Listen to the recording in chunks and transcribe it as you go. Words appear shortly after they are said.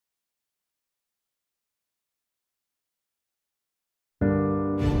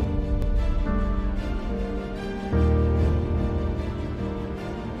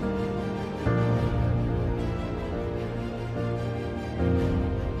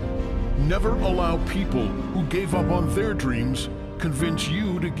Never allow people who gave up on their dreams convince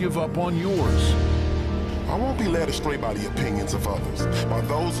you to give up on yours. I won't be led astray by the opinions of others, by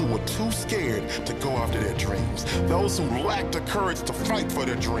those who were too scared to go after their dreams, those who lacked the courage to fight for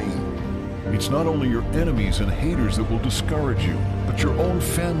their dream. It's not only your enemies and haters that will discourage you, but your own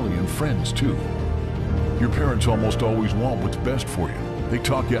family and friends too. Your parents almost always want what's best for you. They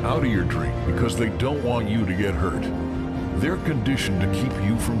talk you out of your dream because they don't want you to get hurt. They're conditioned to keep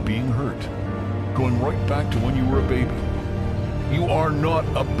you from being hurt, going right back to when you were a baby. You are not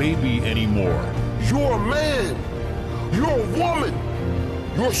a baby anymore. You're a man. You're a woman.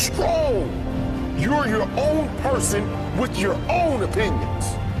 You're strong. You're your own person with your own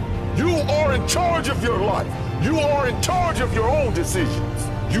opinions. You are in charge of your life. You are in charge of your own decisions.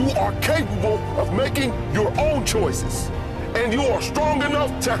 You are capable of making your own choices. And you are strong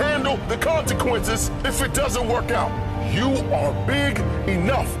enough to handle the consequences if it doesn't work out. You are big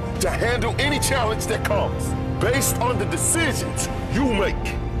enough to handle any challenge that comes based on the decisions you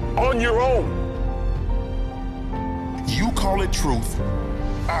make on your own. You call it truth,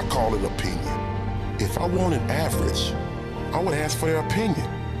 I call it opinion. If I wanted average, I would ask for their opinion.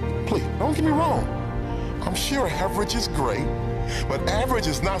 Please, don't get me wrong. I'm sure average is great, but average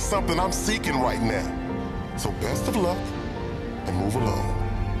is not something I'm seeking right now. So best of luck and move along.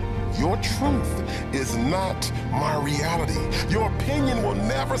 Your truth is not my reality. Your opinion will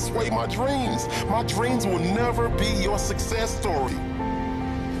never sway my dreams. My dreams will never be your success story.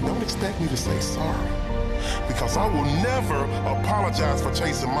 Don't expect me to say sorry, because I will never apologize for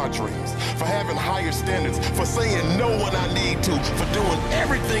chasing my dreams, for having higher standards, for saying no when I need to, for doing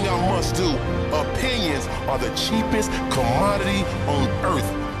everything I must do. Opinions are the cheapest commodity on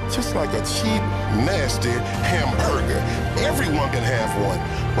earth. Just like a cheap, nasty hamburger. Everyone can have one,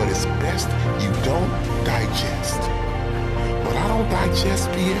 but it's best you don't digest. But I don't digest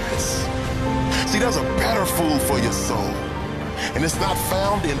BS. See, there's a better food for your soul. And it's not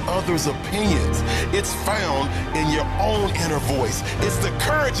found in others' opinions. It's found in your own inner voice. It's the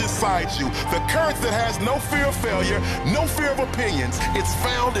courage inside you, the courage that has no fear of failure, no fear of opinions. It's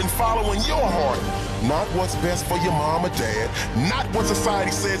found in following your heart. Not what's best for your mom or dad, not what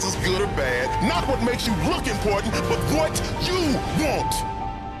society says is good or bad, not what makes you look important, but what you want.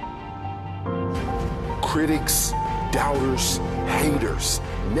 Critics, doubters, haters,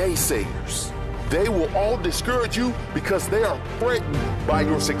 naysayers. They will all discourage you because they are threatened by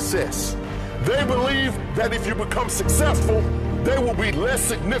your success. They believe that if you become successful, they will be less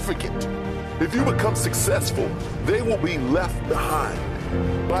significant. If you become successful, they will be left behind.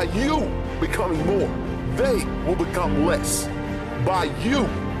 By you becoming more, they will become less. By you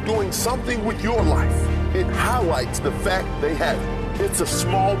doing something with your life, it highlights the fact they have it. It's a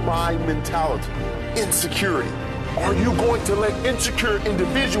small mind mentality. Insecurity. Are you going to let insecure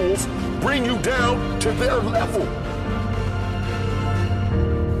individuals bring you down to their level?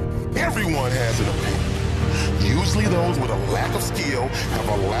 Everyone has an opinion. Usually those with a lack of skill have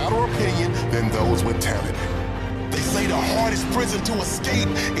a louder opinion than those with talent. They say the hardest prison to escape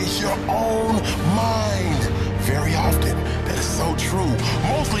is your own mind. Very often, that is so true.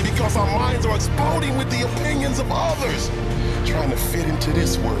 Mostly because our minds are exploding with the opinions of others. Trying to fit into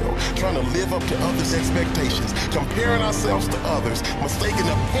this world, trying to live up to others' expectations, comparing ourselves to others, mistaking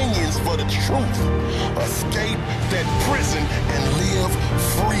opinions for the truth. Escape that prison and live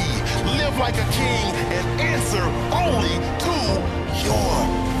free. Live like a king and answer only to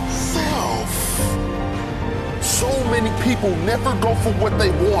yourself. So many people never go for what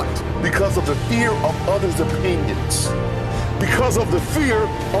they want because of the fear of others' opinions. Because of the fear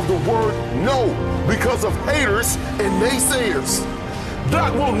of the word no. Because of haters and naysayers.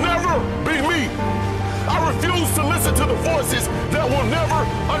 That will never be me. I refuse to listen to the voices that will never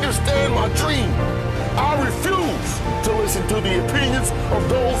understand my dream. I refuse to listen to the opinions of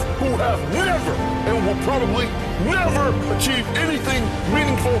those who have never and will probably never achieve anything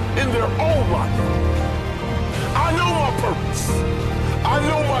meaningful in their own life. I know my purpose. I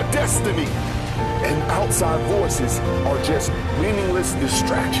know my destiny. And outside voices are just meaningless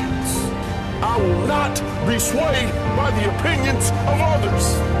distractions. I will not be swayed by the opinions of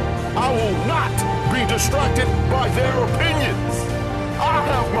others. I will not be distracted by their opinions. I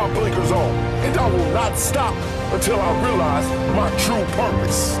have my blinkers on, and I will not stop until I realize my true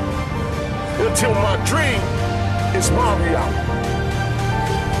purpose. Until my dream is my reality.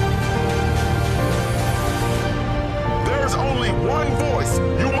 There's only one voice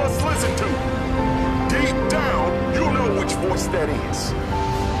you must listen to. Deep down, you know which voice that is.